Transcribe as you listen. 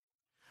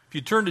If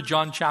you turn to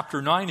John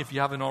chapter 9, if you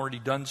haven't already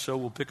done so,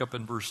 we'll pick up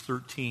in verse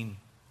 13.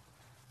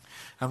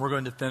 And we're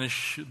going to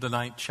finish the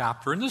 9th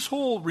chapter. And this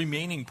whole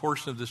remaining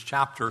portion of this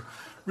chapter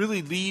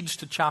really leads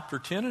to chapter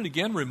 10. And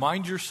again,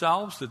 remind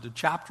yourselves that the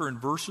chapter and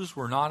verses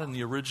were not in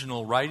the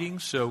original writing.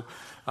 So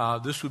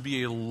this would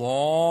be a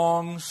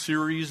long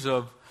series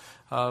of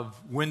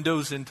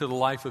windows into the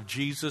life of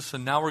Jesus.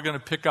 And now we're going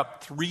to pick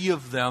up 3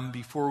 of them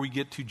before we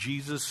get to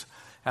Jesus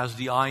as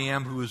the I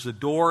am who is the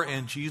door,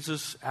 and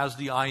Jesus as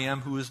the I am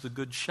who is the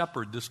good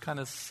shepherd. This kind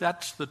of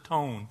sets the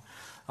tone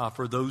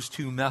for those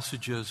 2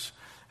 messages.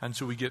 And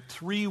so we get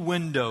 3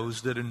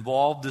 windows that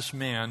involve this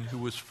man who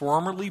was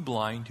formerly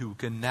blind, who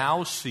can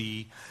now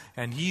see,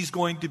 and he's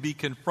going to be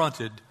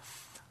confronted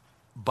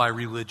by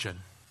religion.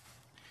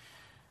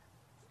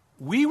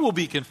 We will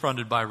be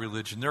confronted by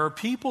religion. There are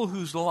people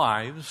whose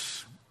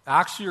lives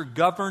actually are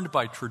governed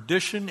by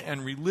tradition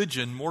and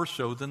religion more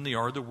so than they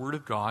are the Word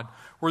of God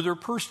or their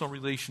personal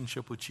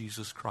relationship with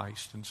Jesus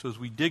Christ. And so as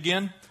we dig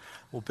in,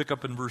 we'll pick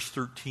up in verse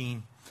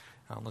 13.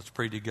 Let's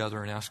pray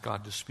together and ask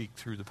God to speak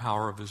through the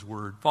power of His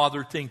Word.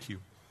 Father, thank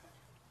you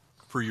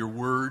for your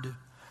Word.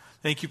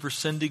 Thank you for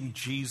sending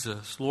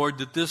Jesus. Lord,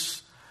 that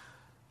this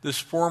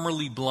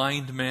formerly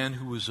blind man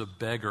who was a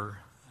beggar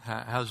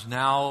has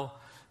now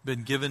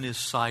been given his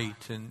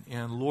sight.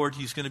 And Lord,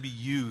 he's going to be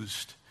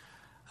used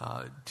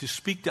to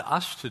speak to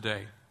us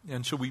today.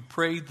 And so we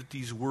pray that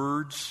these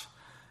words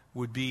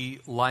would be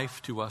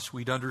life to us.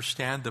 We'd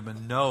understand them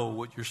and know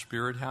what your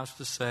Spirit has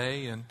to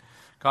say. And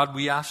God,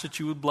 we ask that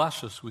you would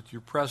bless us with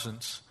your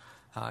presence,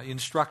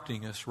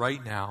 instructing us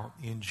right now.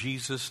 In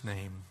Jesus'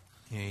 name,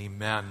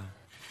 amen.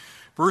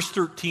 Verse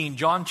 13,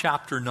 John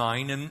chapter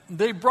 9, and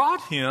they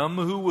brought him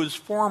who was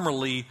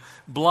formerly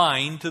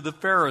blind to the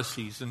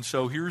Pharisees. And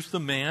so here's the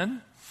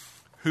man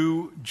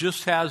who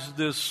just has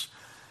this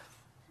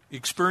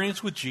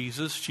experience with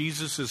Jesus.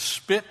 Jesus has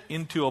spit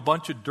into a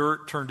bunch of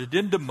dirt, turned it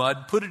into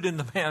mud, put it in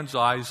the man's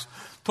eyes,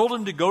 told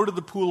him to go to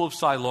the pool of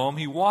Siloam.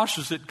 He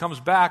washes it,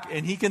 comes back,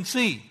 and he can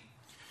see.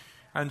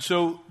 And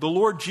so the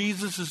Lord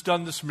Jesus has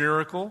done this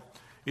miracle.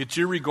 It's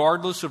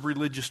irregardless of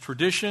religious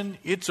tradition.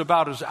 It's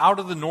about as out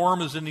of the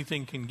norm as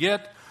anything can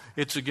get.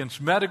 It's against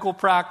medical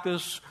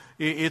practice.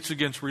 It's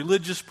against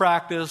religious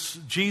practice.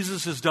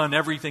 Jesus has done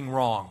everything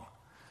wrong.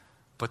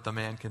 But the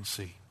man can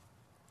see.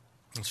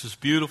 It's this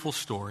beautiful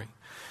story.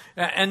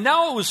 And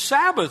now it was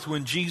Sabbath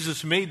when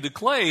Jesus made the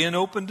clay and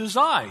opened his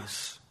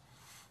eyes.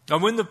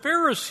 And when the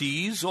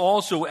Pharisees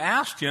also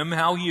asked him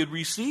how he had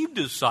received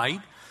his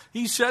sight,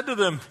 he said to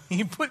them,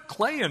 "He put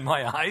clay in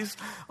my eyes.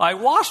 I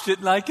washed it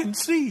and I can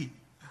see."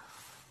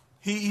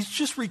 He's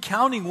just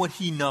recounting what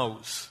he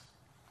knows.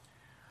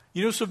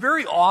 You know, so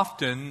very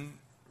often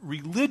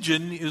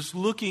religion is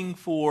looking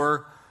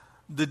for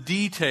the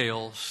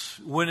details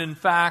when in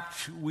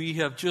fact we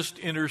have just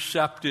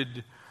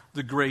intercepted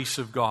the grace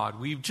of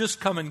God. We've just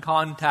come in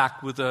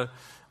contact with a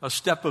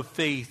step of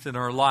faith in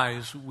our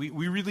lives. We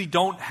really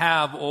don't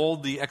have all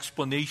the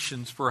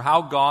explanations for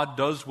how God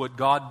does what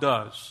God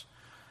does.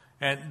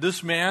 And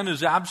this man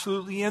is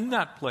absolutely in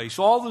that place.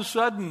 All of a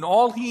sudden,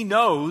 all he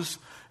knows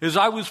is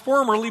I was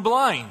formerly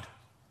blind.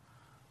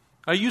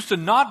 I used to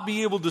not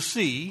be able to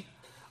see.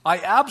 I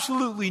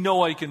absolutely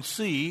know I can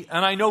see,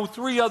 and I know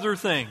 3 other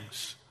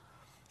things.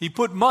 He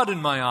put mud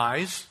in my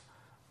eyes,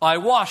 I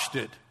washed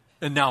it,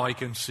 and now I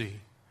can see.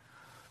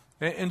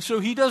 And so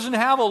he doesn't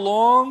have a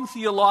long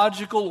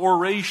theological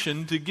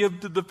oration to give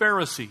to the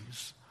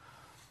Pharisees.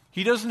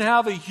 He doesn't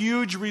have a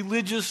huge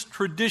religious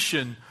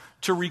tradition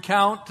to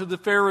recount to the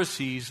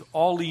Pharisees.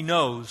 All he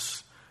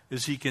knows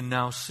is he can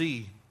now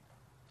see.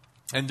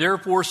 And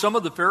therefore some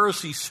of the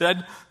Pharisees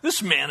said,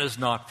 "This man is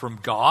not from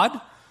God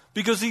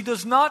because he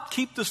does not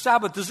keep the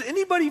Sabbath." Does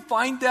anybody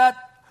find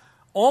that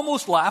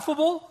almost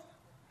laughable?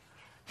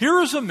 Here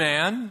is a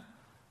man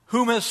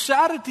whom has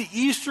sat at the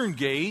eastern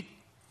gate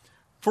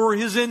for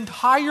his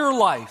entire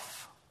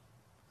life.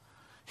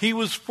 He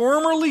was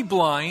formerly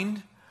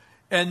blind,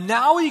 and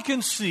now he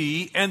can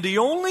see, and the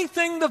only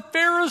thing the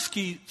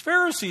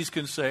Pharisees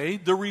can say,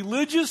 the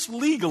religious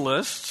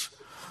legalists,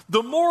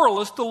 the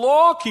moralist, the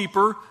law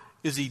keeper,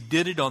 is he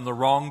did it on the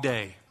wrong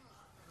day.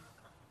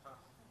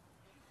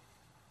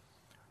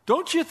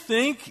 Don't you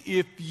think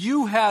if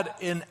you had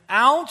an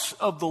ounce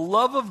of the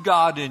love of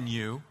God in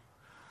you,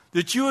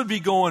 that you would be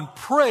going,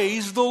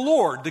 "Praise the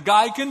Lord, the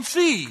guy can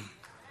see."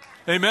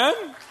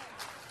 Amen?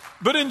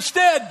 But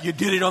instead, you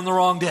did it on the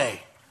wrong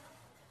day.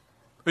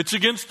 It's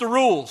against the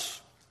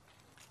rules.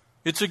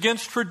 It's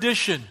against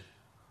tradition.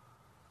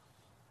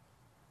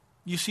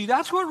 You see,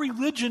 that's what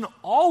religion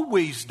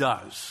always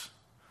does.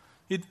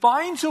 It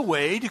finds a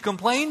way to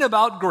complain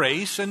about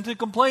grace and to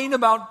complain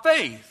about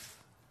faith.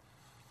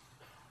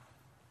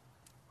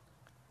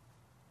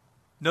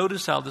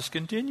 Notice how this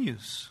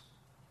continues.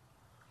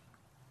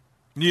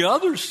 The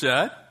others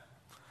said,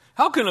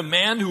 "How can a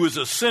man who is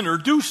a sinner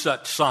do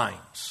such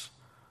signs?"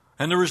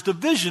 And there was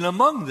division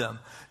among them.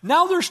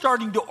 Now they're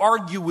starting to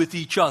argue with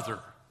each other.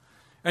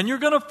 And you're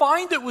going to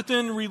find that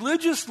within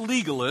religious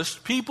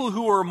legalists, people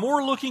who are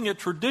more looking at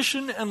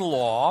tradition and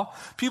law,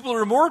 people who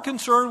are more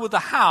concerned with the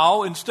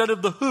how instead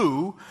of the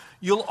who,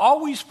 you'll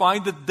always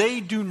find that they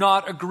do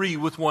not agree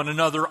with one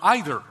another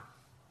either.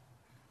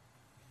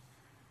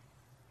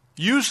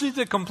 Usually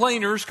the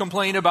complainers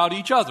complain about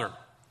each other.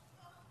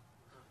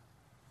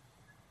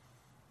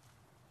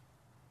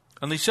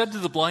 And they said to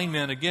the blind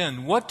man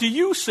again, "What do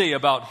you say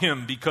about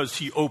him because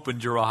he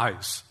opened your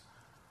eyes?"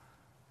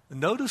 And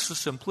notice the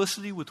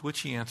simplicity with which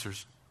he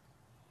answers.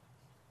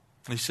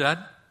 He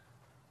said,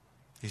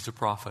 "He's a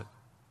prophet.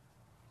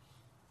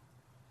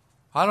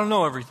 I don't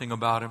know everything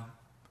about him."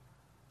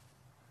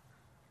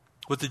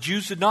 What the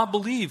Jews did not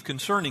believe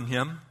concerning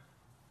him,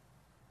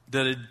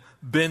 that had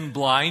been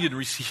blind and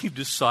received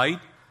his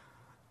sight,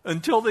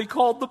 until they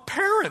called the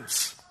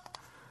parents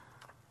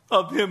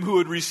of him who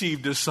had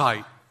received his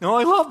sight. Now,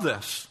 I love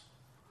this.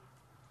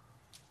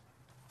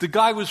 The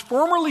guy was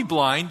formerly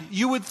blind.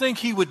 You would think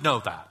he would know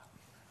that.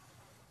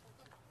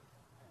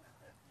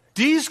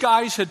 These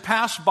guys had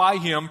passed by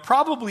him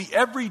probably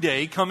every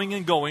day, coming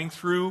and going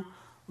through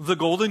the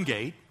Golden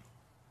Gate.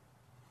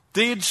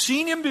 They had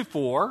seen him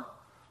before.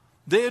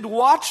 They had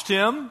watched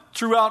him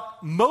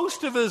throughout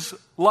most of his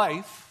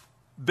life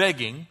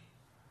begging.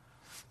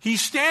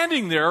 He's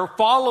standing there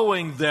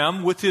following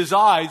them with his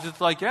eyes.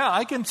 It's like, yeah,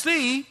 I can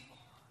see.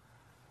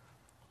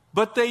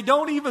 But they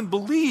don't even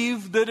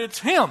believe that it's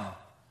him.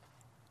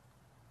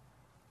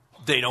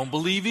 They don't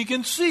believe he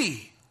can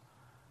see.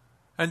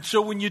 And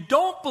so when you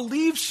don't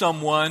believe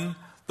someone,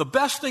 the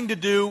best thing to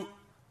do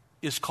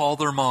is call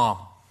their mom.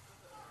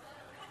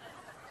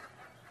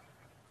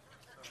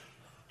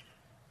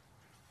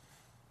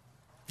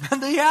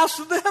 And they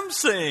asked them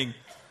saying,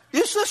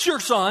 "Is this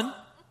your son,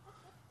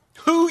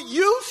 who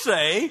you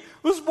say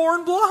was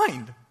born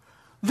blind?"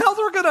 Now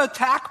they're going to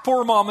attack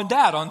poor mom and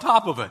dad on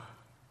top of it.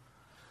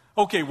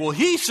 Okay, well,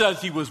 he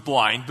says he was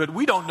blind, but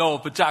we don't know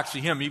if it's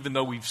actually him, even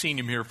though we've seen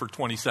him here for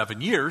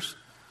 27 years.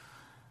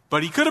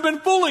 But he could have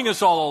been fooling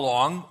us all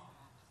along,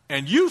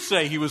 and you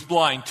say he was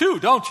blind too,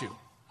 don't you?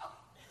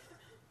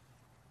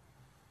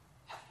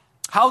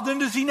 How then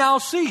does he now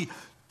see?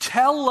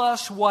 Tell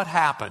us what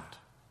happened.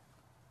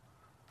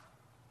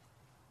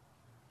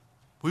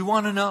 We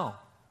want to know.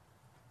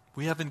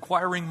 We have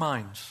inquiring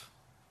minds.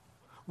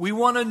 We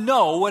want to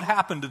know what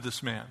happened to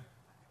this man.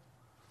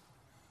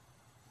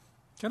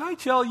 Can I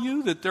tell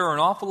you that there are an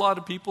awful lot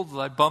of people that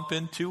I bump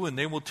into and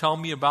they will tell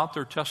me about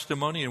their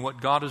testimony and what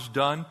God has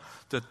done,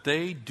 that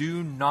they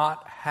do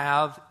not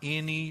have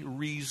any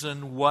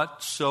reason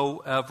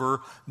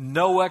whatsoever,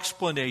 no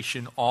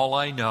explanation. All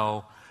I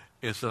know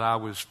is that I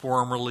was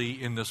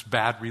formerly in this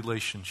bad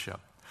relationship.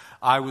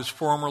 I was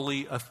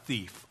formerly a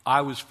thief.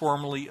 I was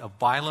formerly a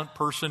violent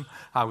person.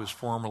 I was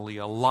formerly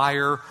a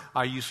liar.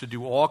 I used to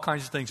do all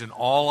kinds of things, and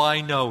all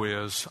I know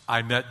is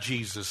I met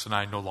Jesus and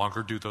I no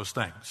longer do those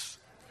things.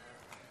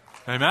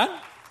 Amen?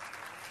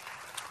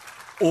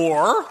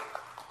 Or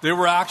they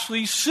were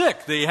actually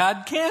sick. They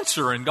had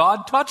cancer and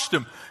God touched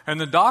them. And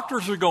the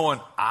doctors are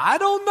going, I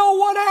don't know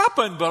what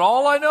happened, but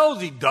all I know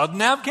is he doesn't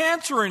have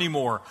cancer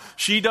anymore.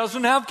 She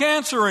doesn't have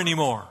cancer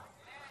anymore.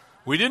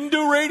 We didn't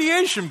do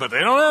radiation, but they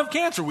don't have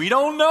cancer. We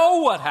don't know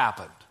what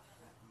happened.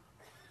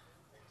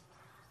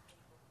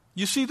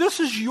 You see, this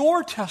is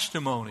your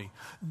testimony.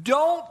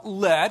 Don't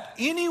let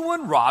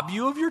anyone rob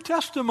you of your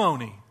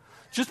testimony.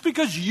 Just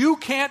because you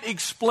can't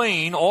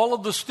explain all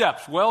of the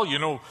steps. Well, you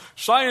know,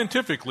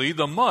 scientifically,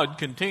 the mud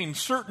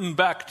contains certain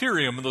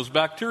bacterium, and those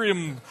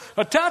bacterium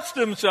attach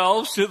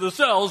themselves to the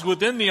cells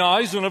within the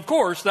eyes, and of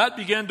course, that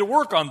began to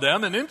work on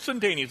them, and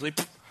instantaneously,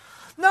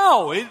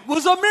 no, it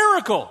was a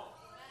miracle.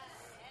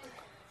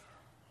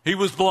 He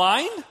was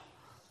blind.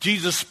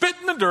 Jesus spit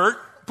in the dirt,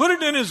 put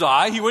it in his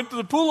eye. He went to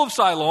the pool of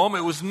Siloam.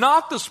 It was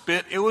not the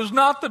spit. It was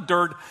not the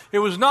dirt. It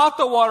was not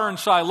the water in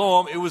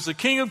Siloam. It was the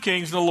King of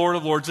Kings and the Lord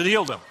of Lords that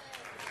healed him.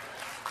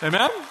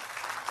 Amen?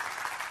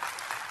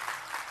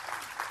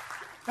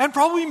 And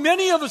probably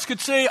many of us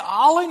could say,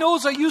 all I know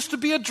is I used to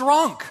be a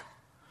drunk.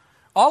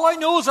 All I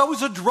know is I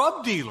was a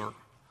drug dealer.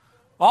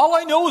 All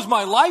I know is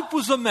my life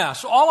was a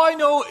mess. All I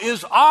know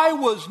is I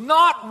was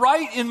not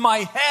right in my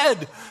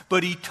head,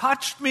 but he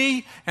touched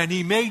me and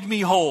he made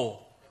me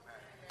whole.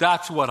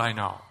 That's what I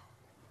know.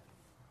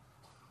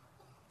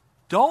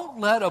 Don't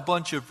let a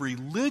bunch of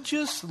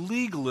religious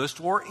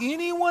legalists or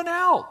anyone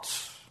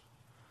else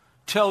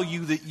tell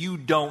you that you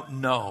don't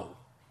know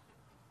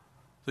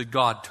that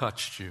God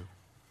touched you.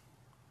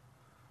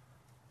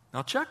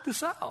 Now check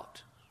this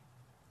out.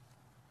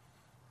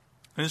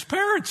 And his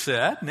parents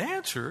said and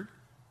answered,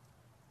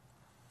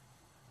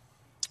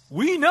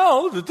 we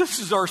know that this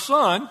is our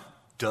son.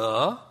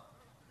 Duh.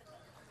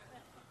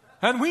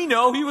 And we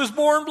know he was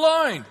born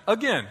blind.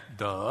 Again,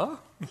 duh.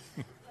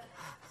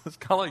 It's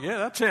kind of like, yeah,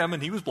 that's him,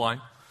 and he was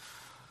blind.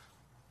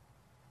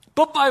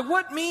 But by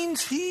what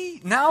means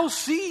he now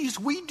sees,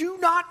 we do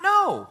not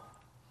know.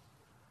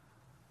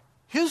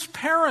 His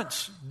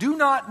parents do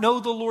not know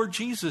the Lord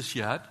Jesus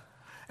yet,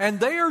 and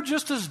they are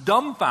just as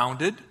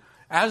dumbfounded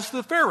as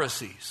the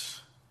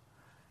Pharisees.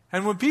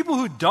 And when people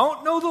who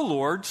don't know the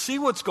Lord see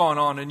what's going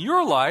on in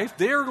your life,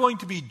 they are going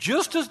to be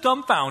just as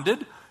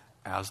dumbfounded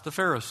as the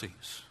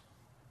Pharisees.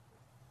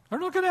 They're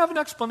not going to have an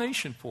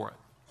explanation for it.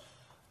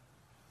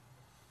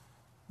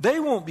 They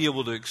won't be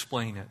able to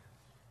explain it.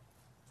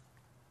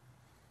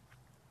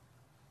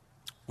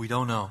 We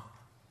don't know.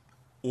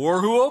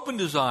 Or who opened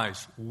his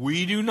eyes?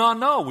 We do not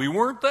know. We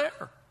weren't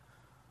there.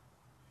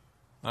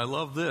 I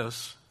love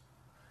this.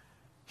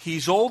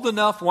 He's old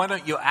enough, why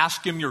don't you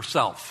ask him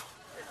yourself?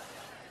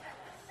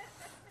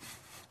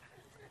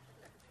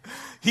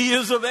 He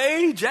is of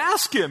age,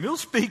 ask him. He'll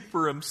speak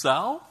for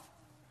himself.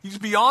 He's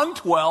beyond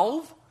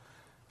 12.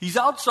 He's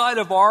outside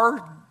of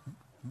our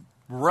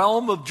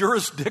realm of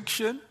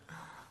jurisdiction.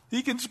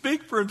 He can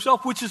speak for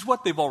himself, which is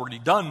what they've already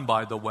done,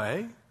 by the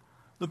way.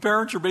 The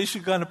parents are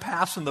basically kind of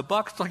passing the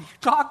buck. It's like,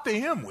 talk to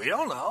him. We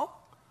don't know.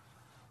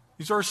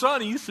 He's our son.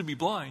 He used to be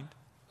blind.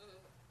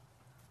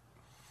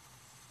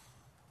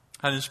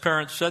 And his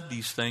parents said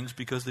these things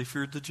because they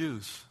feared the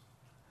Jews.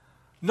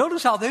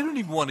 Notice how they didn't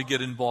even want to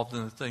get involved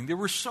in the thing. They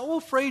were so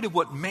afraid of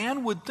what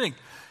man would think.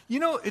 You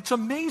know, it's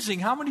amazing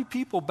how many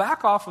people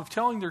back off of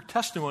telling their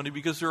testimony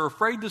because they're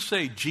afraid to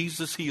say,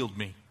 Jesus healed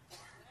me.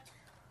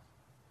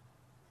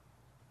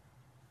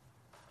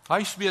 I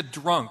used to be a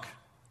drunk.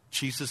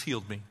 Jesus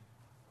healed me.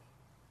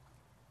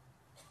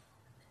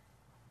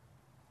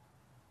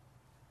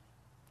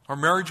 Our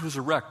marriage was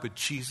a wreck, but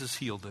Jesus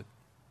healed it.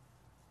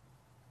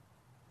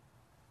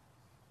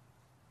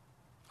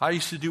 I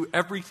used to do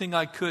everything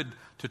I could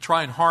to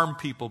try and harm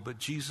people, but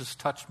Jesus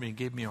touched me and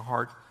gave me a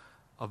heart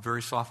of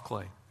very soft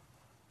clay.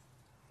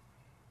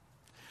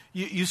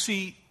 You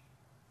see,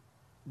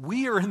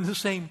 we are in the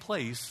same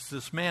place as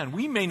this man.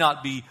 We may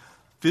not be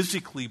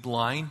physically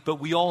blind, but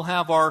we all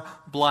have our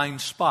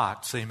blind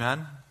spots,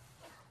 amen?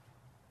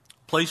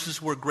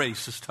 Places where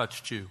grace has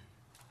touched you.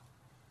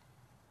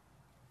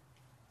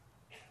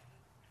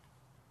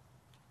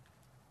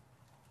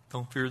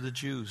 Don't fear the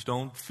Jews.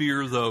 Don't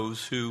fear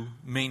those who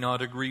may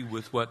not agree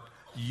with what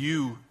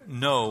you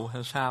know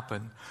has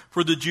happened.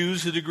 For the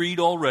Jews had agreed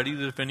already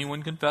that if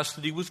anyone confessed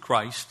that he was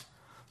Christ,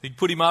 they'd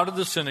put him out of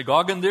the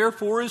synagogue, and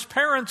therefore his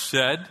parents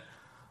said,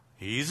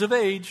 he's of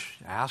age,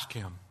 ask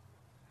him.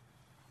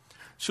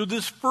 So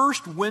this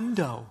first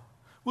window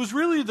was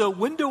really the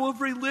window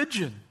of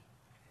religion.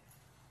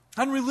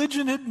 And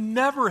religion had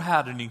never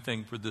had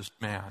anything for this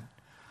man.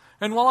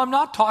 And while I'm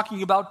not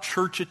talking about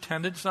church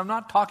attendance, I'm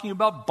not talking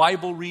about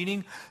Bible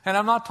reading, and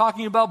I'm not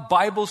talking about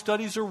Bible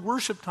studies or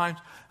worship times,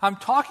 I'm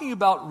talking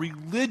about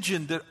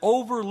religion that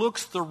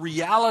overlooks the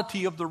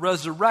reality of the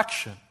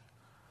resurrection.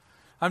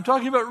 I'm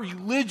talking about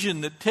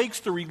religion that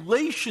takes the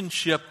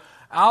relationship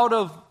out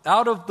of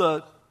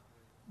the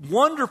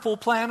wonderful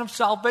plan of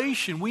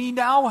salvation. We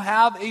now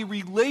have a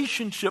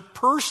relationship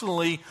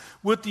personally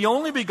with the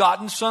only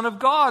begotten Son of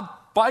God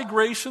by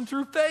grace and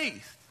through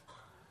faith.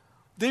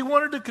 They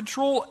wanted to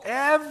control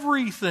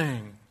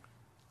everything.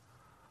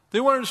 They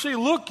wanted to say,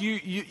 look,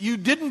 you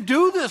didn't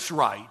do this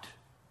right.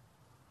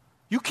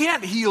 You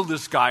can't heal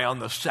this guy on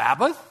the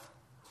Sabbath.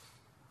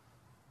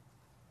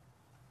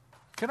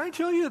 Can I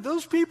tell you,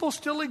 those people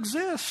still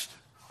exist.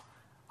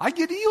 I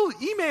get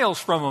emails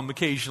from them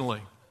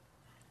occasionally.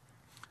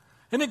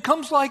 And it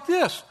comes like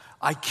this.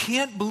 I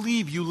can't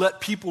believe you let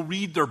people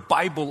read their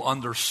Bible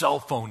on their cell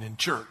phone in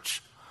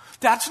church.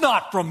 That's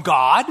not from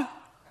God.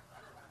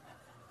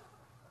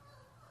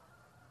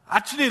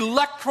 That's an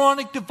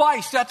electronic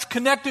device that's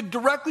connected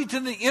directly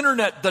to the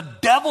internet. The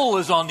devil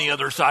is on the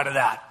other side of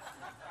that.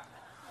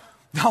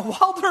 Now,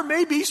 while there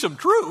may be some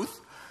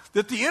truth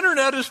that the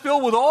internet is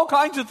filled with all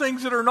kinds of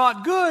things that are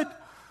not good,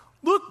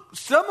 look,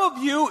 some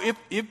of you,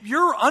 if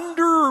you're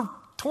under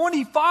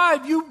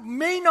 25, you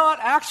may not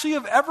actually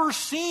have ever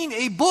seen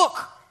a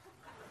book.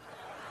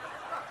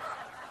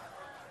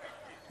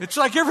 It's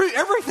like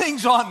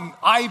everything's on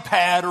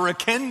iPad or a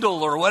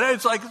Kindle or whatever.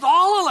 It's like it's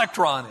all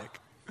electronic.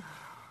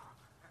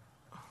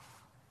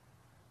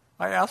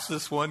 I asked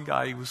this one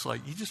guy, he was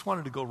like, he just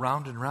wanted to go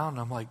round and round.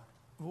 I'm like,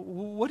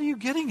 what are you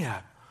getting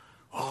at?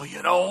 Oh,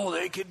 you know,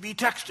 they could be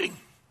texting.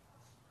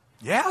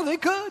 Yeah, they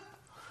could.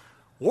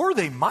 Or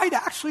they might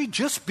actually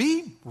just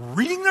be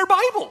reading their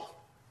Bible.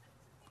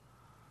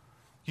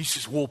 He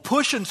says, well,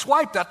 push and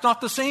swipe, that's not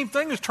the same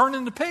thing as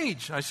turning the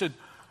page. I said,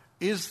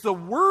 is the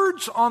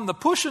words on the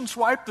push and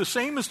swipe the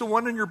same as the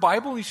one in your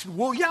Bible? He said,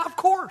 well, yeah, of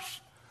course.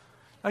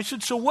 I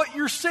said, so what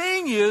you're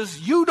saying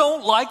is you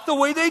don't like the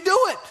way they do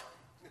it.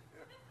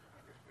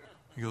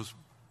 He goes,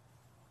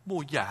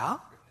 well, yeah.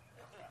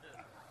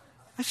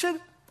 I said,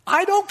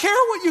 I don't care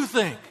what you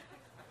think.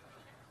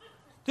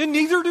 And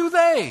neither do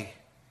they.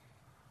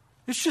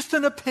 It's just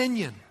an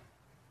opinion.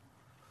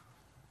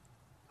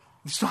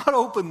 It's not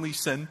openly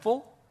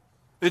sinful.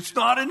 It's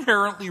not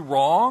inherently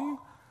wrong.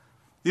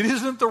 It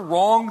isn't the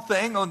wrong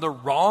thing on the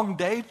wrong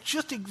day. It's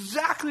just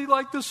exactly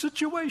like the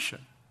situation.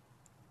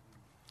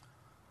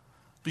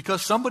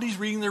 Because somebody's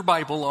reading their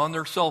Bible on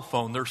their cell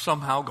phone, they're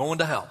somehow going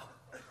to hell.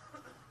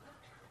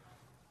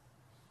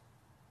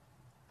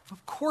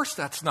 Of course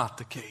that's not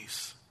the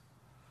case.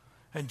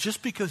 And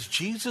just because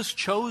Jesus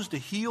chose to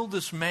heal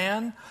this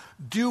man,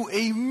 do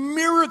a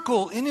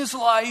miracle in his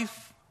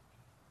life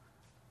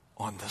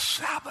on the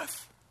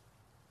Sabbath,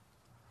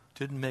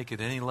 didn't make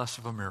it any less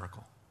of a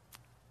miracle.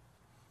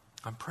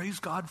 And praise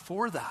God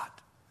for that.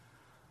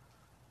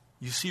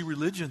 You see,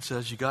 religion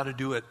says you got to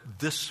do it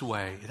this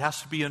way. It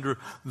has to be under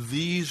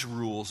these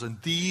rules and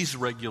these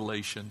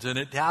regulations, and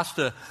it has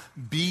to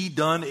be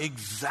done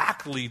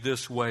exactly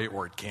this way,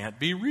 or it can't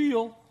be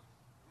real.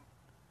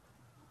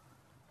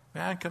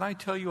 Man, can I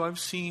tell you, I've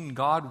seen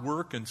God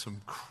work in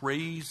some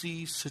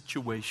crazy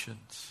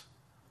situations.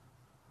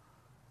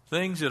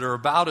 Things that are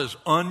about as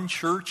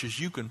unchurch as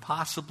you can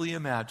possibly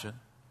imagine.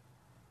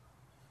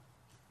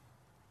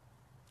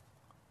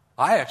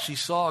 I actually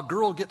saw a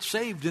girl get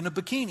saved in a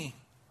bikini.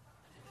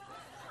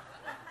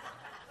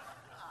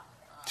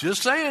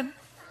 Just saying.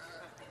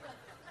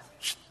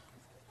 She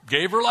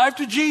gave her life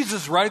to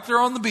Jesus right there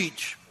on the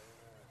beach.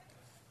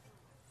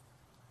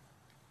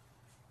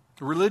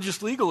 The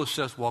religious legalist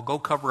says, well, go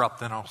cover up,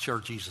 then I'll share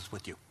Jesus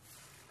with you.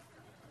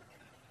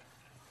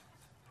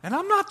 And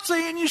I'm not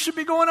saying you should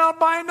be going out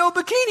buying no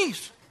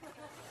bikinis.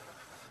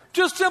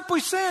 Just simply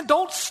saying,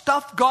 don't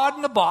stuff God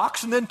in a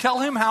box and then tell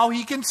him how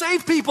he can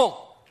save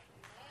people.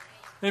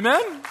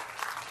 Amen?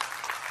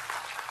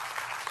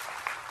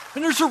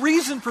 And there's a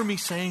reason for me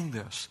saying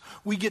this.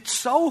 We get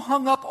so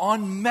hung up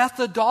on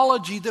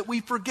methodology that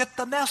we forget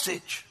the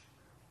message.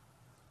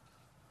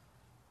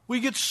 We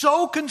get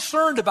so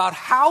concerned about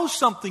how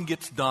something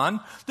gets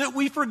done that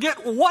we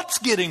forget what's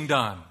getting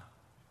done.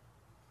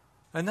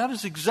 And that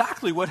is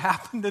exactly what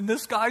happened in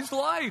this guy's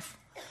life.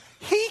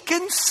 He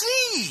can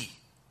see.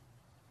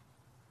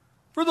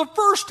 For the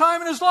first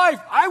time in his life,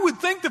 I would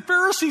think the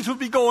Pharisees would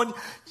be going,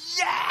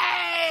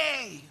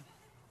 yay!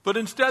 But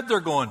instead they're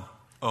going,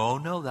 oh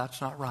no,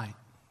 that's not right.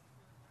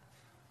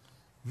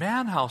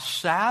 Man, how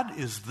sad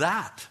is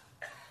that?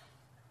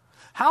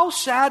 How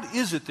sad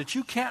is it that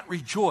you can't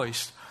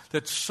rejoice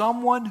that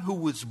someone who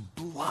was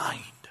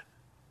blind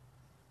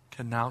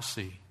can now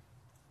see?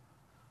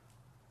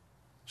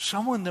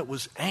 Someone that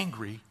was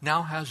angry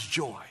now has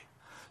joy.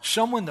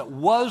 Someone that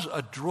was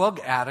a drug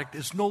addict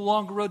is no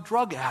longer a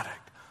drug addict.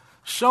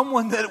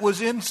 Someone that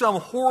was in some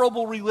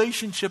horrible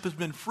relationship has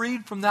been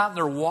freed from that, and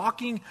they're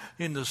walking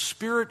in the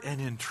Spirit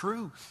and in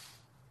truth.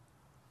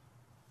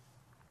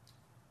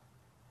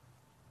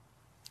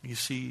 You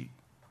see,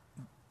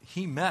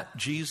 he met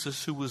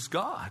Jesus who was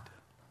God.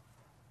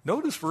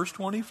 Notice verse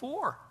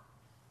 24.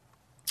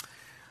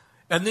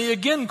 And they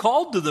again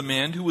called to the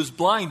man who was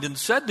blind and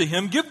said to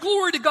him, give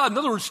glory to God. In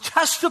other words,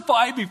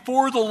 testify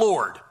before the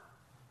Lord.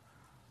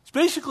 It's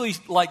basically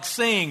like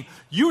saying,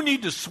 you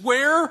need to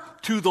swear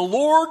to the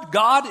Lord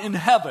God in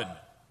heaven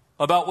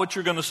about what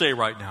you're going to say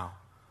right now.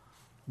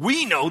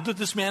 We know that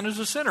this man is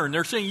a sinner, and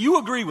they're saying, you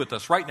agree with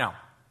us right now.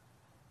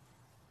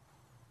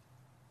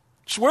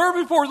 Swear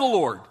before the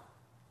Lord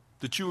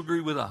that you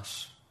agree with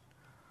us.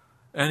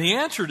 And he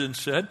answered and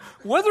said,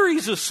 whether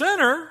he's a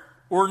sinner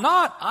or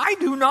not, I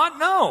do not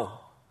know.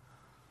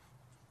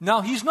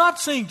 Now, he's not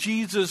saying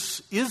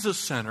Jesus is a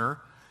sinner.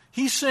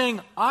 He's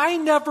saying, I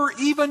never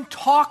even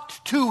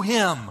talked to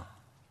him.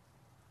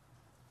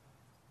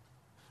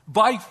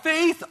 By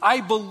faith,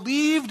 I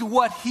believed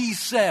what he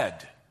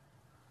said.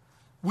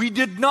 We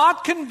did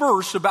not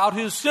converse about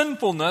his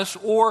sinfulness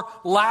or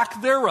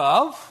lack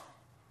thereof.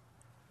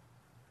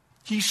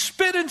 He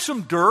spit in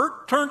some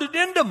dirt, turned it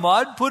into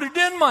mud, put it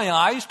in my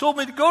eyes, told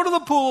me to go to the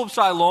pool of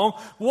Siloam,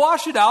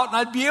 wash it out, and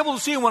I'd be able to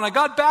see him. When I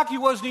got back, he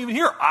wasn't even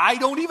here. I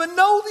don't even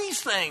know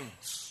these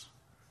things.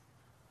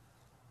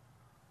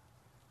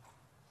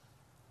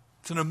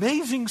 It's an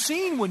amazing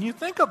scene when you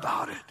think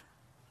about it.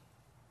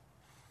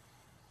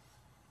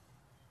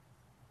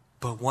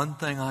 But one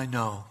thing I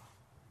know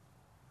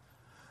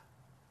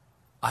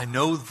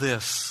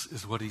this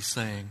is what he's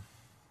saying,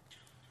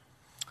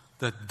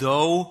 that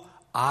though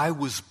I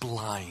was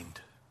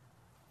blind,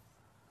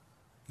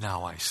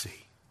 now I see.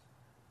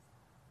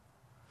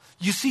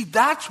 You see,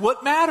 that's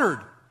what mattered.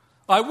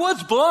 I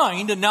was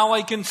blind and now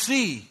I can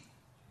see.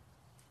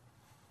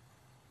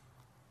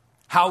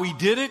 How he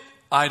did it,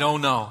 I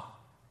don't know.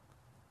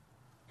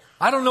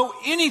 I don't know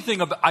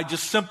anything about it. I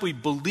just simply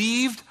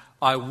believed,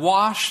 I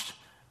washed,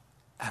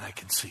 and I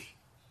can see.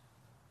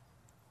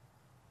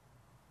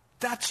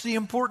 That's the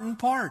important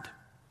part.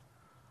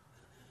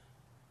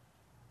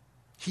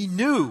 He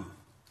knew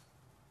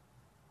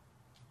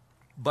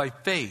by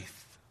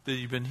faith that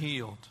he'd been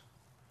healed.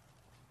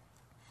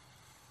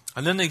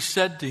 And then they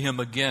said to him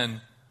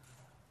again,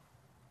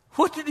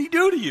 what did he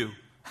do to you?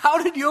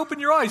 How did he open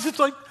your eyes? It's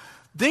like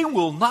they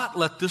will not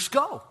let this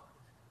go.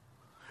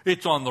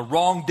 It's on the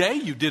wrong day,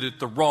 you did it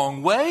the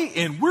wrong way,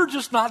 and we're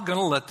just not going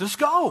to let this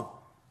go.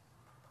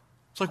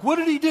 It's like, what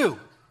did he do?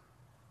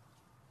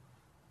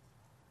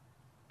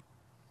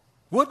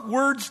 What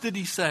words did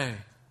he say?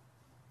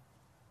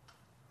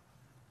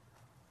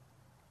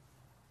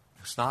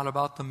 It's not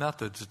about the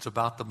methods, it's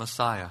about the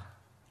Messiah.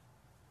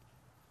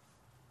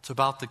 It's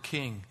about the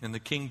King, and the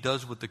King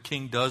does what the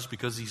King does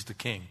because he's the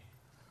King.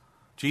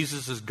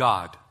 Jesus is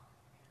God.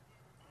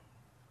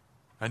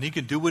 And he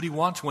can do what he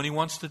wants when he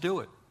wants to do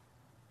it.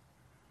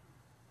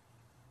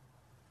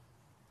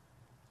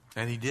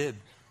 And he did.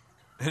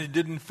 And it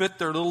didn't fit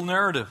their little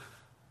narrative.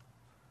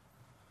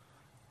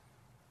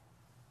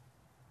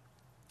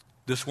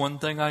 This one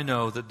thing I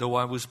know, that though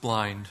I was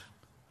blind,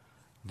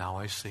 now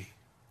I see.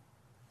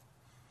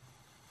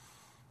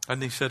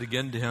 And they said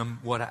again to him,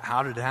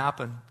 how did it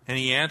happen? And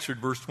he answered,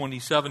 verse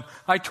 27,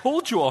 I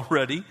told you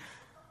already,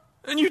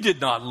 and you did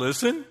not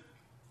listen.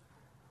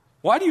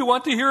 Why do you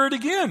want to hear it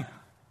again?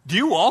 Do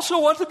you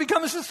also want to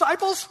become his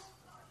disciples?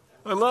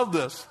 I love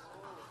this.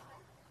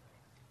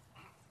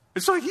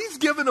 And so he's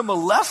giving them a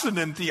lesson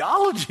in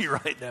theology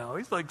right now.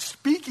 He's like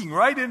speaking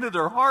right into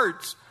their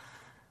hearts.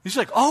 He's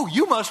like, oh,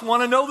 you must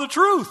want to know the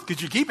truth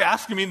because you keep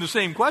asking me the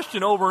same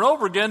question over and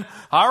over again.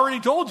 I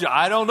already told you,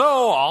 I don't know.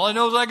 All I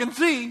know is I can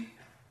see.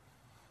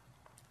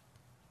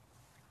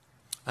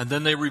 And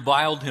then they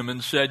reviled him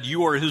and said,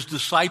 you are his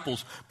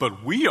disciples,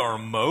 but we are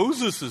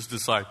Moses'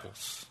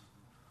 disciples.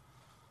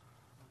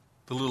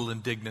 A little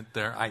indignant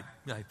there. I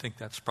think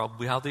that's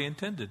probably how they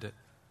intended it.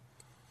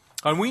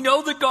 And we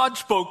know that God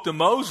spoke to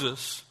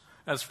Moses.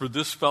 As for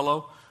this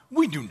fellow,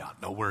 we do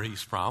not know where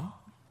he's from,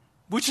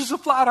 which is a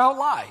flat-out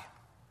lie.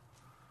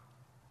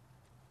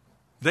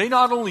 They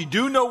not only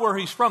do know where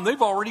he's from,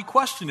 they've already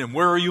questioned him.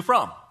 Where are you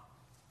from?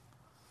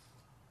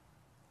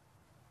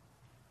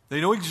 They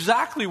know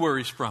exactly where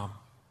he's from.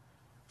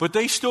 But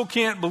they still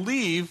can't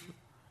believe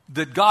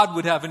that God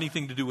would have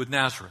anything to do with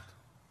Nazareth.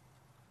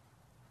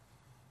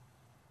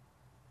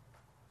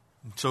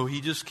 And so he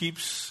just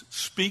keeps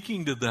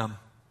speaking to them.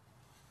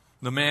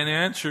 The man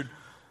answered,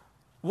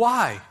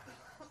 why?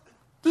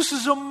 This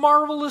is a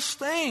marvelous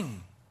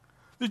thing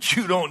that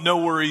you don't know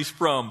where he's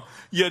from,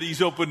 yet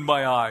he's opened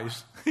my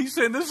eyes. He's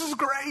saying, this is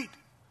great.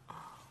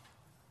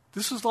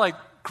 This is like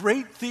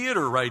great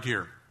theater right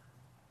here.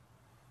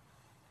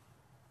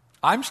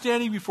 I'm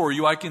standing before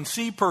you. I can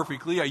see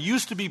perfectly. I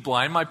used to be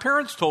blind. My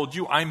parents told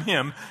you I'm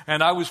him,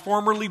 and I was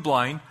formerly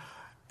blind.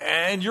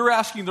 And you're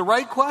asking the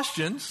right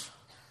questions,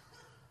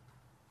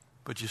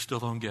 but you still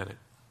don't get it.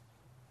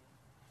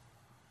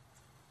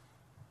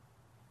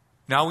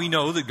 Now we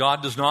know that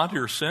God does not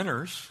hear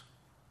sinners.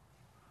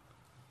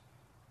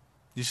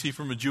 You see,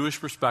 from a Jewish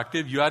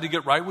perspective, you had to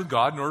get right with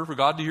God in order for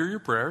God to hear your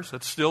prayers.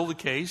 That's still the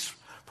case.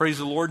 Praise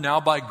the Lord.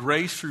 Now by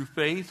grace through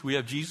faith, we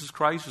have Jesus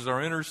Christ as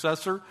our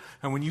intercessor.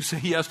 And when you say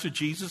yes to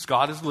Jesus,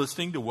 God is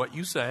listening to what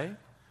you say.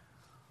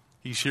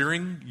 He's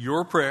hearing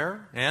your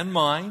prayer and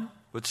mine,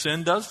 but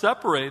sin does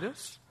separate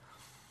us.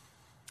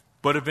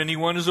 But if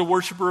anyone is a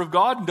worshiper of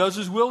God and does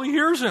his will, he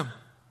hears him.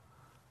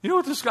 You know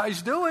what this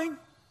guy's doing?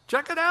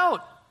 Check it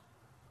out.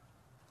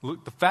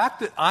 Look, the fact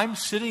that I'm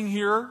sitting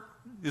here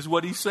is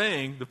what he's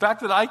saying. The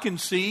fact that I can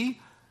see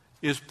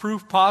is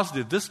proof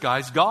positive. This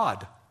guy's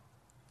God.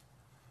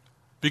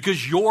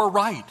 Because you're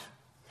right.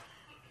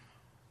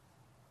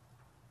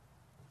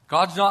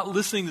 God's not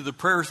listening to the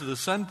prayers of the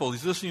sinful.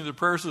 He's listening to the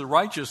prayers of the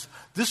righteous.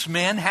 This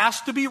man has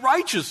to be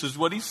righteous, is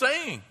what he's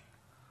saying.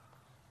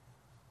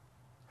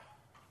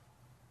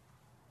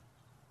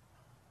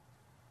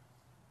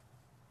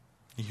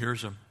 He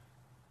hears him.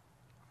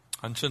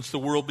 And since the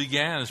world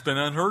began, it's been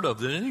unheard of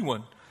that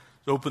anyone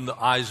opened the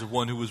eyes of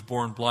one who was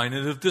born blind.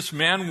 And if this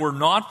man were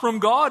not from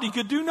God, he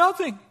could do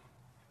nothing.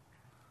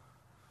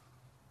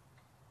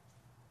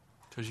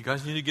 Because you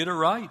guys need to get it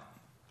right.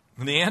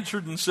 And they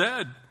answered and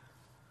said,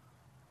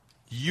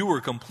 you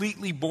were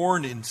completely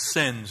born in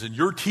sins, and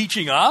you're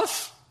teaching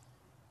us?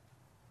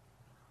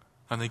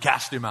 And they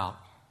cast him out.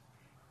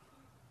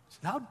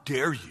 Said, how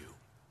dare you?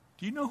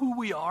 Do you know who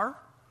we are?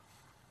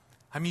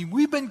 I mean,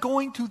 we've been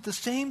going to the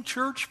same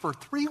church for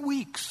 3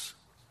 weeks.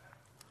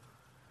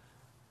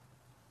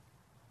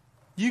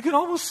 You can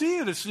almost see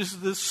it. It's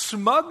just this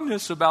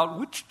smugness about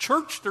which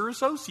church they're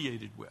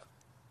associated with.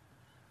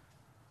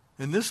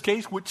 In this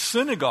case, which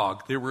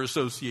synagogue they were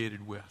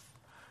associated with.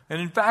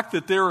 And in fact,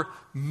 that they're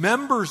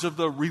members of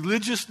the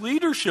religious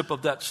leadership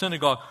of that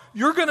synagogue.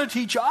 You're going to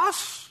teach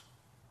us?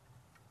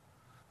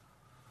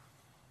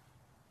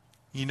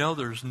 You know,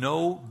 there's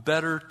no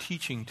better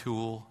teaching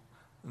tool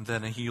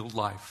than a healed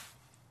life.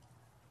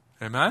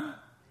 Amen?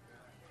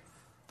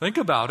 Think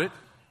about it.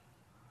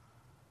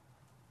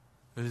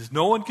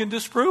 No one can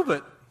disprove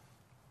it.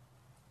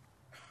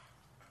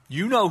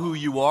 You know who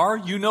you are.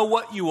 You know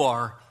what you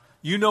are.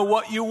 You know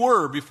what you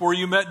were before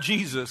you met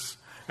Jesus.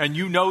 And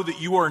you know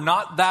that you are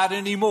not that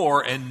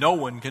anymore, and no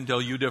one can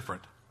tell you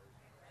different.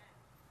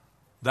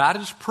 That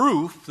is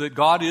proof that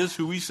God is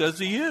who he says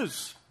he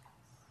is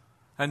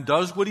and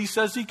does what he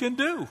says he can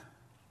do.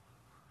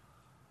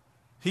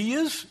 He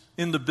is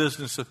in the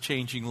business of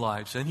changing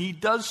lives, and he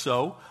does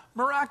so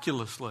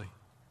miraculously.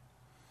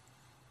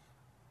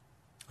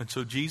 And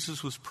so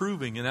Jesus was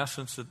proving, in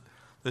essence,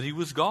 that he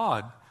was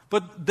God.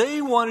 But they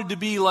wanted to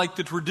be like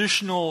the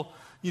traditional,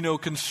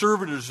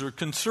 conservators or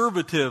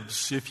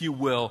conservatives, if you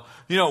will.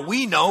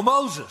 We know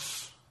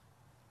Moses.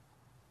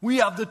 We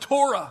have the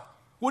Torah.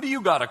 What do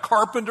you got, a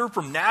carpenter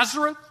from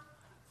Nazareth?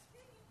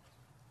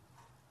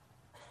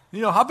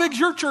 How big's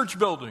your church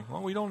building?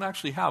 Well, we don't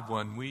actually have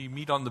one. We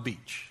meet on the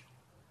beach.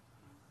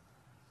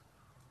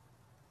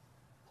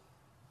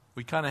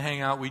 We kind of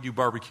hang out, we do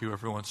barbecue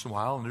every once in a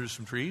while, and there's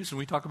some trees, and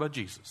we talk about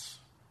Jesus.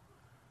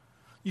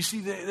 You see,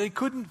 they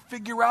couldn't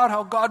figure out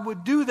how God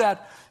would do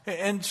that,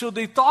 and so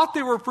they thought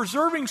they were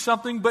preserving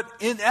something, but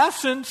in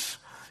essence,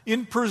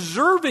 in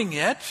preserving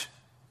it,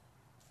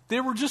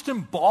 they were just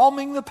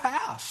embalming the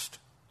past.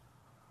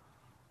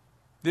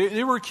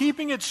 They were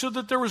keeping it so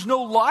that there was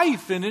no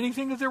life in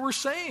anything that they were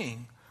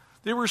saying.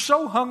 They were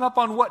so hung up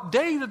on what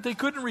day that they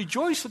couldn't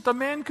rejoice that the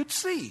man could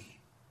see.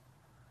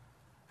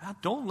 Now,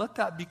 don't let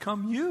that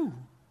become you.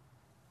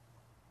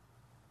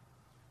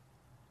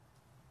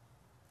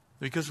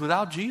 Because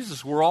without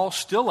Jesus, we're all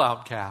still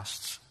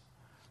outcasts.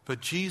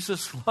 But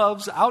Jesus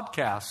loves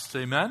outcasts.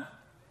 Amen?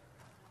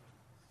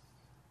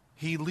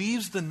 He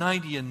leaves the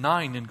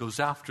 99 and goes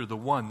after the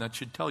one. That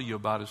should tell you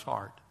about his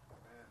heart.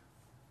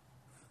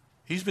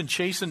 He's been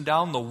chasing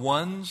down the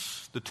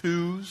ones, the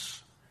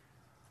twos.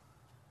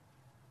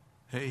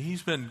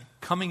 He's been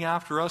coming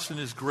after us in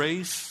his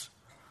grace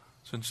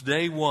since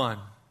day one.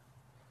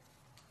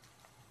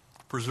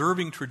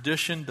 Preserving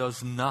tradition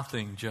does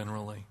nothing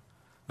generally.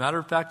 Matter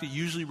of fact, it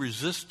usually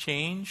resists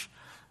change.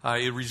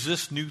 It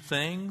resists new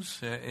things.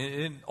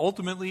 And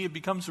ultimately, it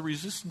becomes a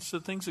resistance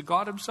to things that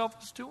God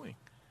himself is doing.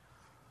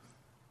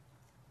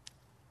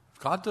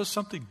 If God does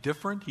something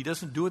different, he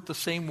doesn't do it the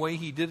same way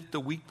he did it the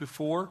week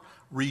before,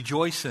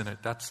 rejoice in it.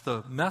 That's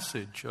the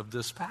message of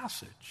this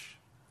passage.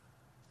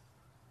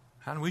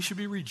 And we should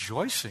be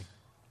rejoicing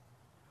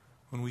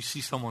when we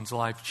see someone's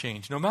life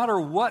change, no matter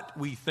what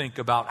we think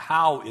about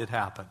how it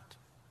happened.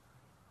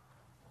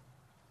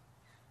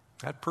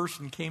 That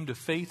person came to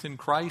faith in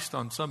Christ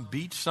on some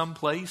beach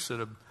someplace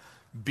at a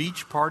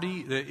beach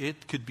party.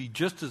 It could be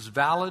just as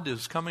valid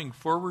as coming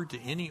forward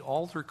to any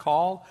altar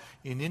call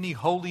in any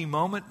holy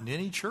moment in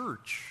any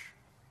church.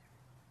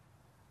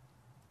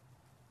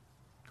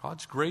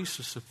 God's grace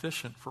is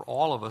sufficient for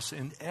all of us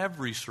in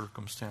every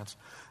circumstance.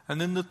 And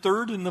then the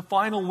third and the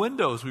final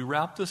window as we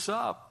wrap this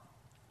up.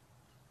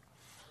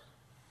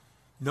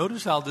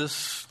 Notice how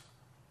this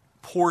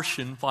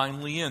portion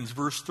finally ends.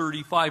 Verse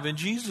 35, and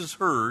Jesus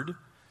heard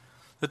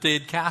that they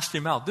had cast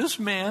him out. This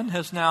man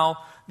has now,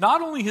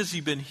 not only has he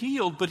been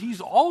healed, but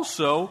he's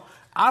also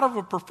out of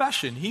a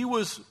profession. He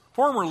was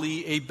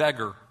formerly a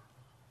beggar.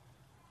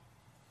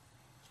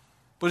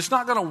 But it's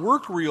not going to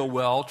work real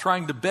well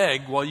trying to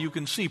beg while you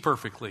can see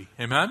perfectly.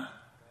 Amen?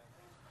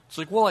 It's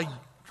like, well, I'm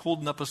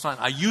holding up a sign.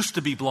 I used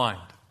to be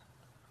blind.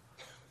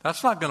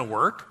 That's not going to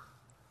work.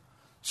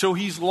 So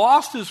he's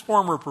lost his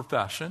former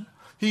profession.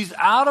 He's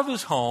out of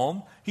his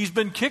home. He's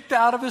been kicked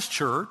out of his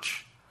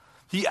church.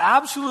 He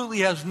absolutely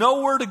has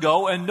nowhere to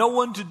go and no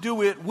one to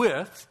do it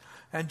with.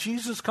 And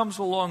Jesus comes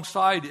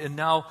alongside and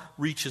now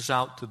reaches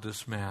out to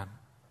this man.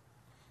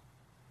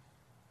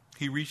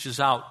 He reaches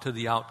out to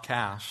the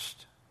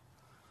outcast.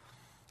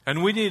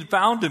 And when he had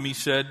found him, he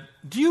said,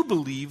 do you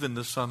believe in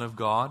the Son of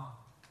God?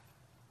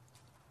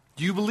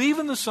 Do you believe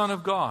in the Son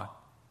of God?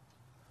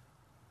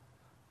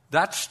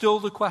 That's still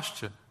the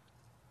question.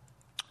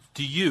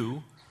 Do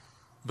you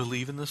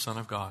believe in the Son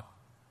of God?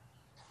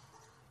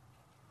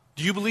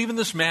 Do you believe in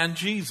this man,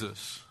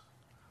 Jesus?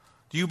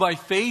 Do you by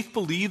faith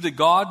believe that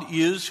God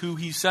is who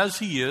he says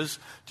he is?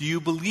 Do you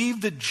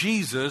believe that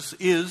Jesus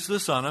is the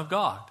Son of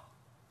God?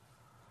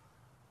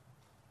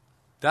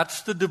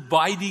 That's the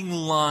dividing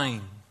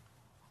line.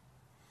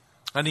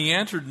 And he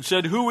answered and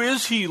said, who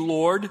is he,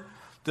 Lord,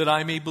 that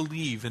I may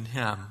believe in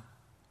him?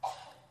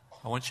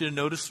 I want you to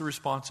notice the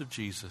response of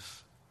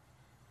Jesus.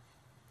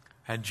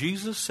 And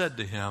Jesus said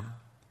to him,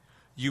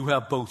 you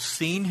have both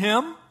seen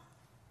him,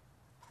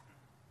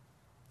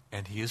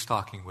 and he is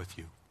talking with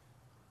you.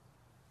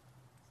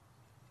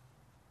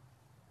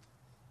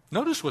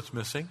 Notice what's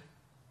missing.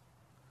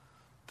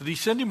 Did he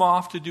send him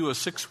off to do a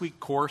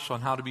 6-week course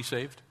on how to be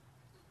saved?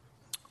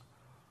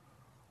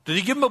 Did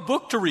he give him a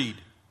book to read?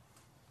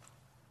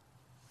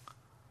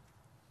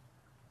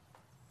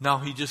 No,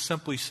 he just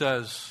simply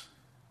says,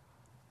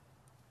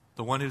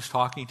 the one who's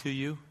talking to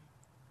you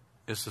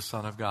is the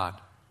Son of God.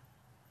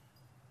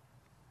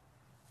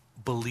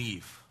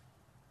 Believe.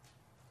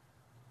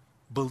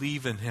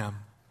 Believe in him.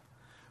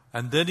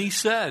 And then he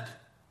said,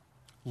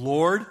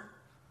 Lord,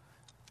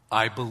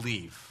 I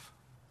believe.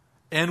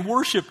 And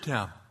worshiped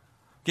him.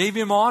 Gave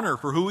him honor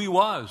for who he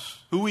was,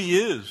 who he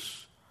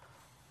is.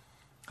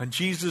 And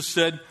Jesus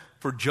said,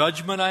 for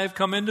judgment I have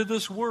come into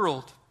this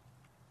world,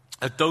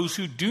 that those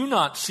who do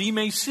not see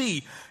may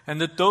see,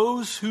 and that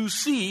those who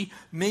see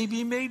may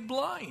be made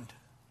blind.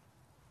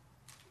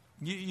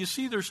 You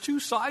see, there's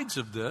two sides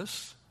of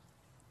this.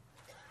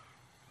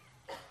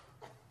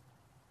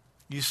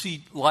 You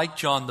see, like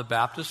John the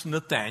Baptist,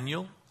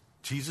 Nathanael,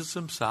 Jesus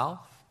himself,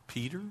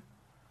 Peter,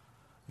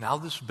 now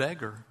this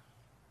beggar.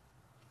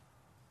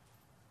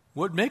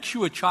 What makes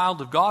you a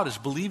child of God is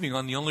believing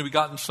on the only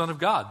begotten Son of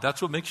God.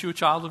 That's what makes you a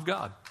child of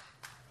God.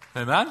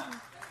 Amen?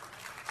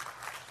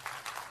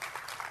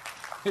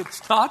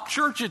 It's not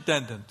church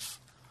attendance.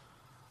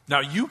 Now,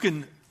 you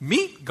can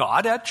meet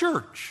God at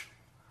church.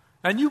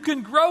 And you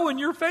can grow in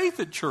your faith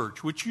at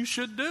church, which you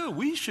should do.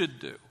 We should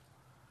do.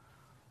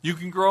 You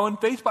can grow in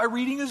faith by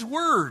reading his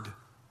word.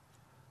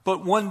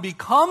 but one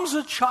becomes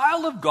a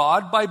child of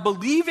God by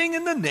believing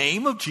in the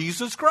name of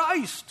Jesus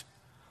Christ,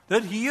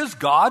 that he is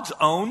God's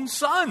own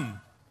Son.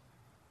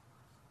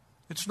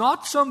 It's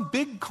not some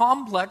big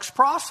complex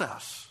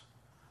process.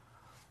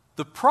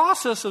 The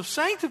process of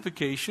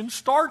sanctification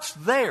starts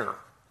there.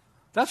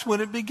 That's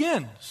when it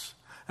begins.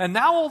 And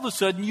now all of a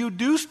sudden you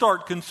do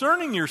start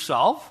concerning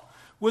yourself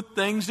with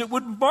things that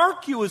would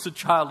mark you as a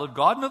child of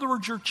God. In other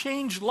words, your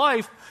changed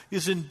life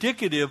is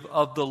indicative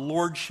of the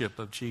lordship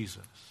of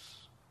Jesus.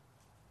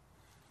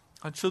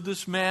 And so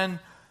this man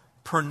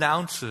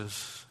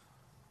pronounces,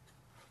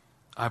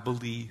 I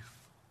believe.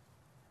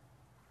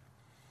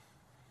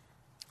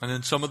 And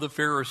then some of the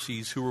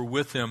Pharisees who were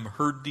with him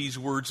heard these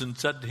words and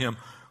said to him,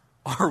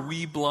 are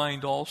we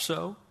blind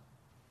also?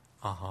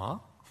 Uh-huh.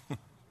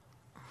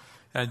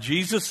 And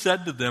Jesus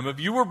said to them, if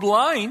you were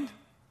blind,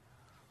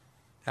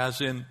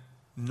 as in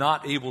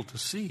not able to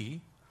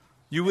see,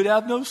 you would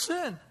have no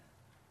sin.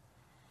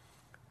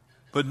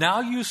 But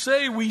now you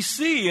say, we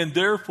see, and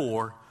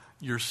therefore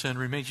your sin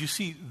remains. You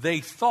see,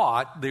 they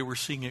thought they were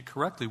seeing it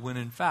correctly, when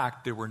in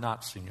fact they were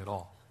not seeing it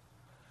all.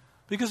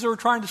 Because they were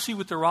trying to see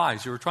with their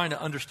eyes. They were trying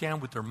to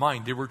understand with their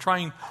mind. They were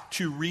trying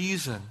to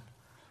reason.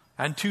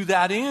 And to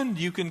that end,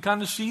 you can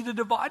kind of see the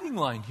dividing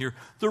line here.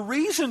 The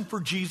reason for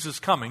Jesus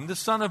coming, the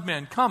Son of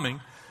Man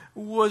coming,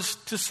 was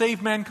to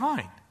save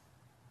mankind.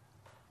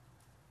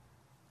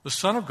 The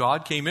Son of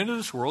God came into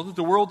this world that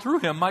the world through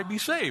him might be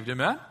saved.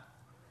 Amen?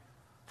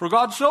 For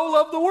God so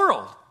loved the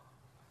world.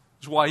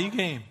 That's why he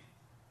came.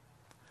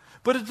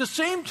 But at the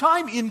same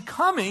time, in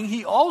coming,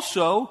 he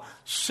also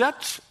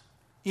sets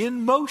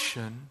in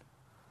motion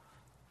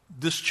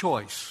this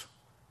choice.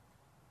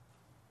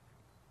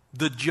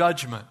 The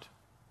judgment.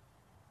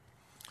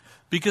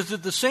 Because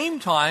at the same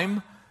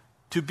time,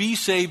 to be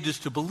saved is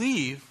to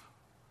believe.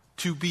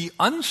 To be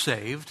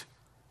unsaved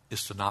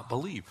is to not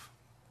believe.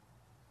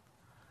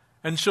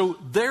 And so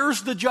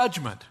there's the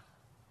judgment.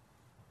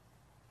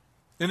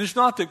 And it's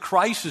not that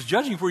Christ is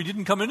judging, for he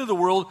didn't come into the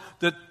world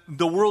that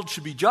the world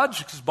should be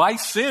judged, because by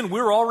sin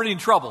we're already in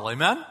trouble.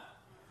 Amen?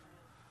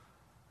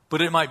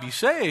 But it might be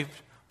saved.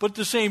 But at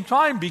the same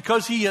time,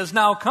 because he has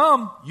now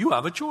come, you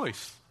have a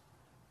choice.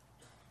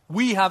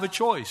 We have a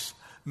choice.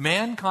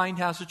 Mankind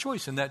has a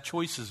choice, and that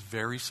choice is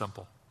very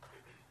simple.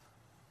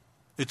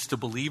 It's to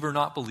believe or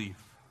not believe.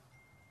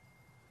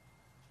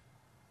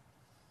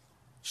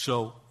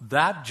 So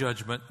that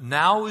judgment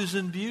now is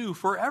in view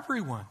for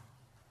everyone.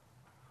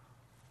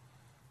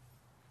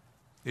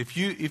 If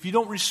you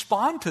don't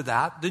respond to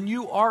that, then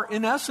you are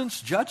in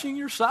essence judging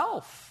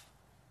yourself.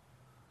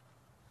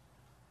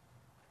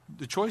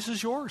 The choice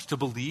is yours, to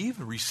believe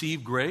and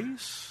receive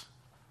grace,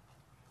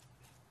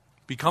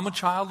 become a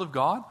child of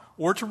God,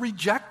 or to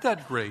reject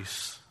that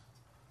grace,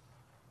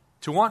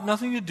 to want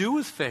nothing to do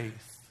with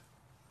faith,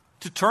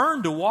 to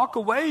turn, to walk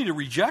away, to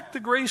reject the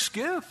grace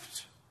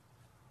gift.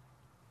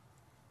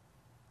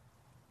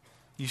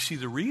 You see,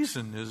 the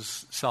reason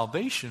is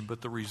salvation,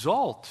 but the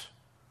result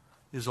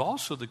is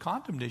also the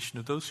condemnation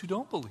of those who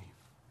don't believe.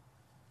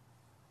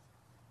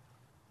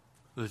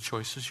 The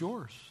choice is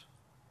yours.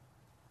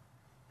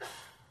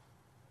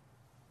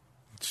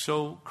 It's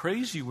so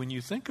crazy when you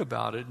think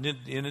about it,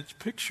 and it's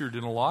pictured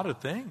in a lot of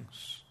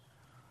things.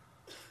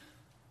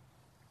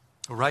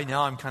 Right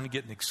now I'm kind of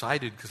getting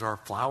excited because our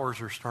flowers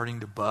are starting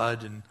to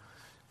bud, and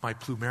my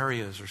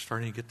plumerias are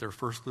starting to get their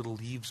first little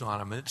leaves on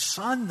them. And it's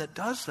sun that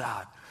does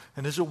that.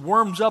 And as it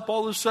warms up,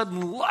 all of a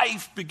sudden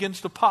life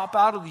begins to pop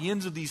out of the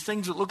ends of these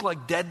things that look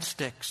like dead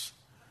sticks.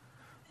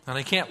 And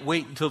I can't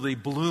wait until they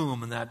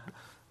bloom, and that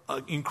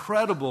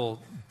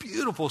incredible,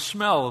 beautiful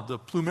smell of the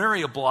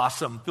plumeria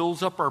blossom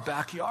fills up our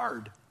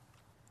backyard.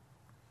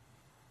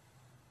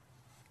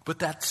 But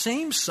that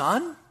same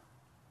sun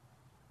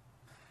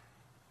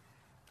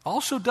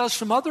also does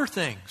some other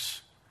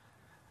things.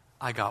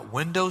 I got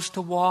windows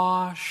to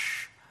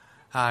wash.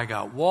 I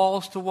got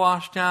walls to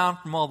wash down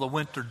from all the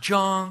winter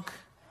junk.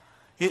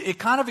 It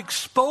kind of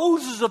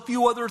exposes a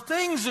few other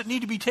things that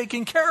need to be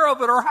taken care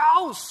of at our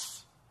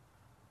house.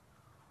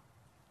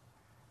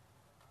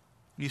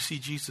 You see,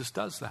 Jesus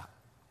does that.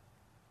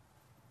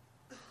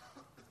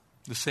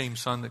 The same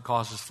sun that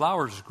causes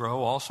flowers to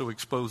grow also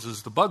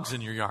exposes the bugs in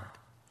your yard.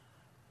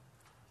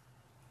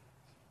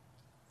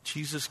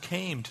 Jesus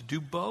came to do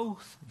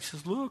both. He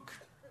says, look,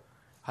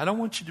 I don't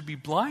want you to be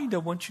blind. I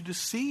want you to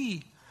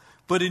see.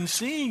 But in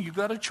seeing, you've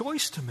got a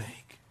choice to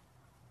make.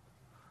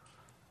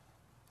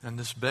 And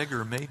this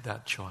beggar made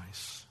that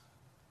choice.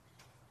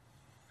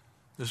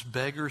 This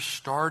beggar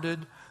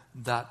started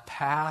that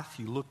path.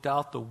 He looked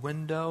out the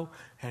window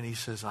and he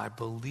says, I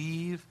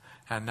believe.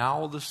 And now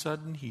all of a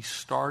sudden he's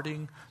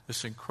starting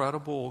this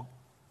incredible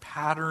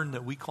pattern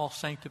that we call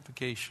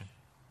sanctification.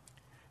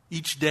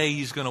 Each day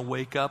he's going to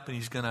wake up and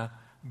he's going to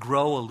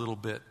grow a little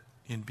bit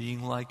in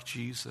being like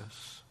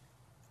Jesus.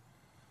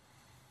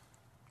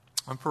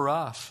 And for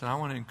us, and I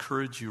want to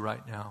encourage you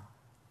right now,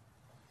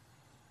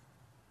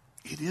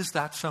 it is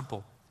that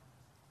simple.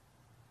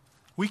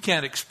 We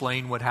can't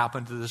explain what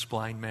happened to this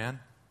blind man.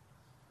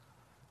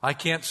 I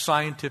can't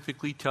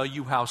scientifically tell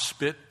you how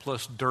spit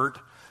plus dirt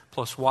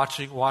plus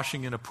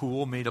washing in a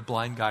pool made a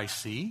blind guy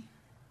see.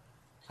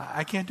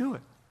 I can't do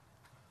it.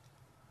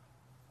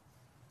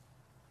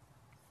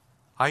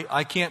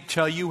 I can't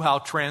tell you how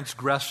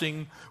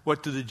transgressing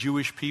what to the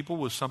Jewish people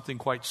was something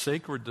quite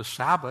sacred, the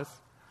Sabbath,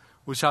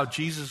 was how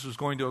Jesus was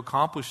going to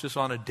accomplish this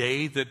on a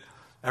day that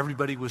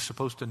everybody was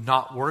supposed to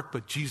not work,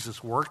 but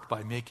Jesus worked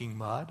by making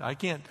mud. I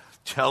can't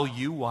tell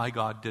you why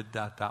God did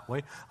that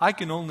way. I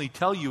can only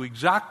tell you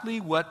exactly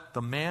what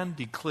the man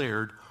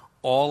declared.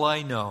 All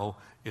I know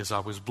is I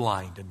was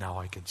blind and now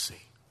I can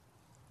see.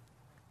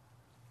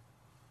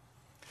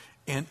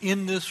 And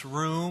in this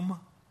room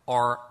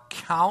are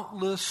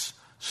countless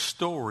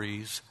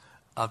stories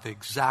of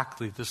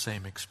exactly the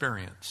same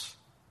experience.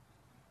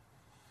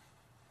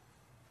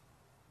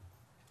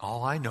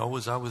 All I know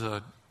is I was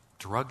a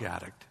drug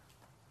addict,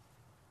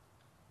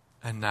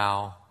 and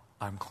now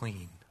I'm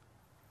clean.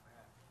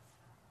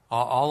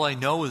 All I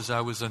know is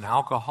I was an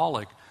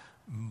alcoholic,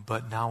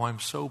 but now I'm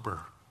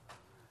sober.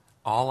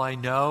 All I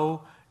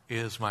know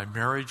is my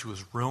marriage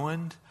was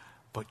ruined,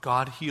 but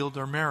God healed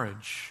our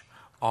marriage.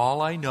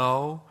 All I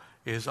know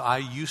is I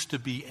used to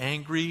be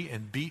angry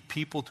and beat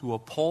people to a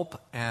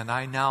pulp, and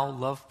I now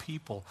love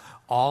people.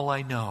 All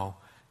I know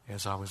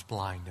is I was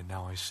blind, and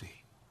now I see.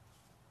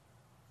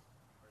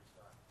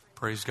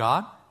 Praise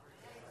God.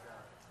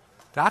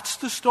 That's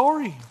the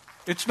story.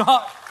 It's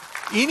not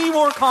any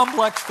more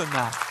complex than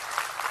that.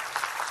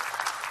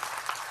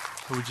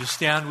 So would you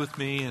stand with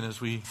me, and as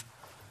we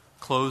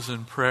close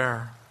in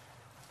prayer,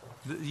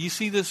 you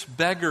see this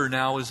beggar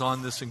now is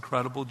on this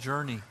incredible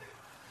journey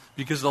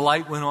because the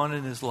light went on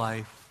in his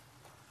life.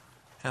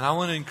 And I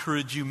want to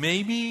encourage you,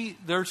 maybe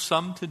there's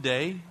some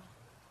today,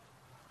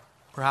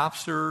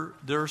 perhaps there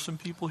are some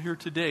people here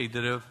today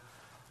that have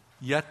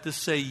yet to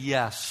say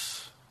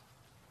yes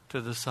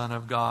to the Son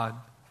of God.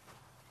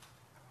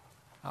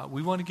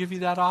 We want to give you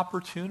that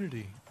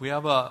opportunity. We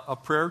have a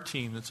prayer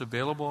team that's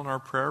available in our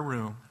prayer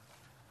room.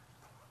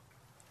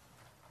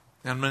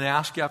 And I'm going to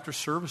ask you after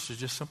service to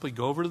just simply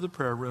go over to the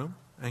prayer room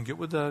and get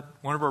with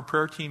one of our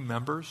prayer team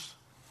members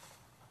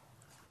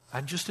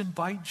and just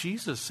invite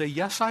Jesus. Say,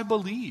 yes, I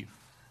believe.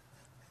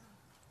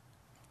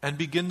 And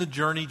begin the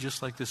journey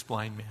just like this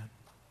blind man.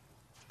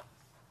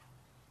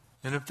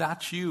 And if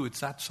that's you, it's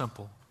that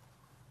simple.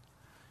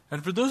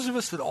 And for those of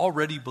us that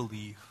already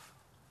believe,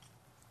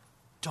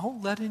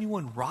 don't let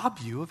anyone rob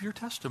you of your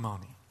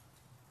testimony.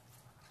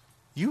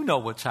 You know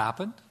what's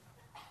happened.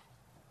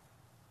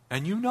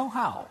 And you know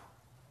how.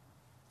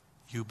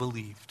 You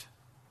believed.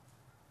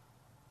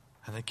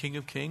 And the King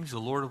of Kings, the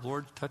Lord of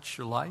Lords, touched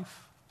your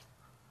life.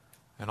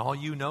 And all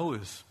you know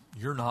is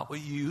you're not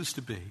what you used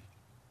to be.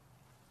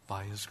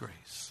 By His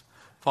grace.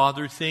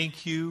 Father,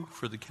 thank you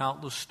for the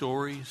countless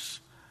stories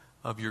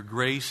of your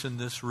grace in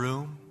this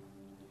room.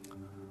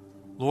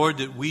 Lord,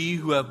 that we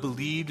who have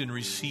believed and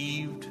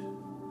received,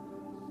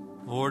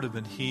 Lord, have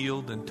been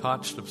healed and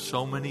touched of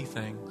so many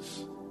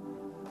things.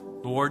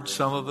 Lord,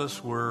 some of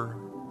us were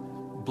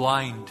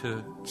blind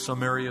to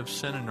some area of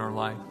sin in our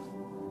life.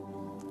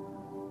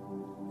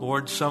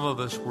 Lord, some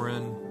of us were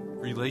in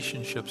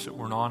relationships that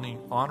weren't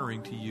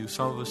honoring to you.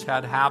 Some of us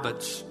had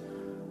habits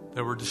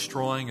that were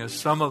destroying us.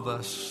 Some of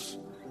us,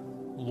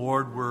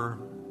 Lord, were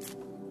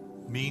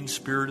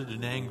mean-spirited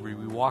and angry.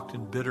 We walked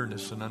in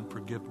bitterness and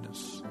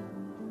unforgiveness.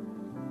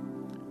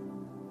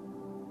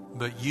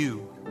 But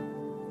you,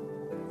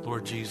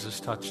 Lord Jesus,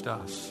 touched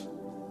us.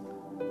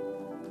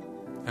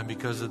 And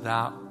because of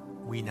that,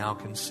 we now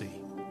can see.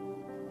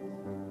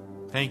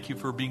 Thank you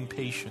for being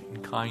patient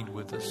and kind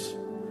with us.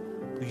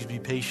 Please be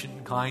patient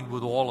and kind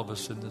with all of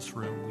us in this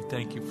room. We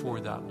thank you for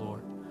that,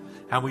 Lord.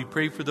 And we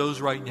pray for those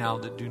right now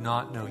that do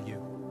not know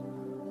you.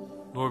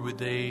 Lord, would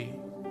they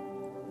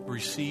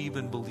receive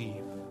and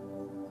believe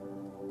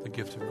the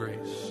gift of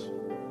grace.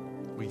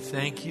 We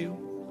thank you.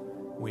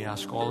 We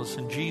ask all this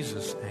in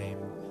Jesus' name.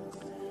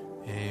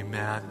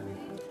 Amen.